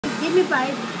Give me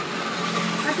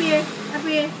 5. Up here. Up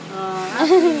here. Oh, up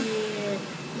here.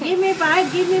 Give me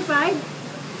 5. Give me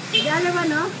 5. The other one,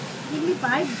 no? Give me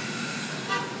 5.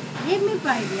 Give me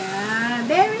 5. Yeah.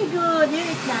 Very good. You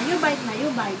eat na. You bite na.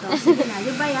 You bite. Oh, sige na.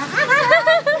 You buy, ha?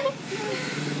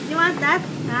 You want that?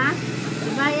 Huh?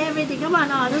 You buy everything. Come on.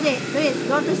 Oh, do it. Do it.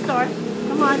 Go to the store.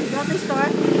 Come on. Go to the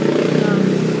store. Oh,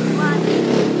 come on.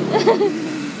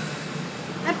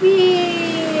 Happy.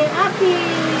 Happy.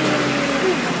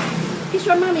 Kiss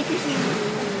your mommy. Kiss you.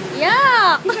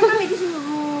 Yeah. Kiss your mommy. Kiss you.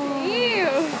 Oh. Ew.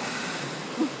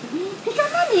 Kiss your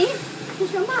mommy.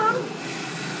 Kiss your mom.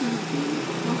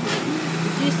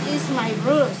 This is my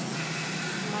brews.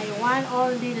 My one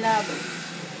only love.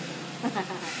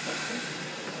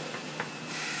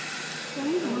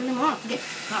 Get.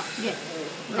 Get.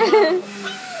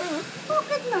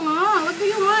 Bakit na nga? What do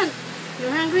you want?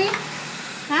 You're hungry?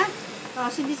 Huh? Oh,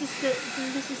 see, this is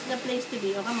the place to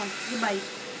be. Oh, come on. You buy.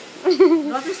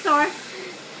 Go to the store.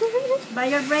 Buy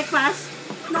your breakfast.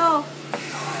 No.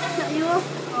 Not you.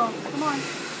 Oh, come on.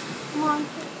 Come on.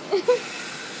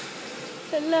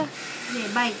 Hala. Okay,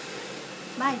 bye.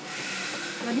 Bye.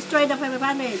 Go destroy the 500.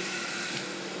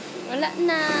 Wala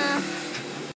na.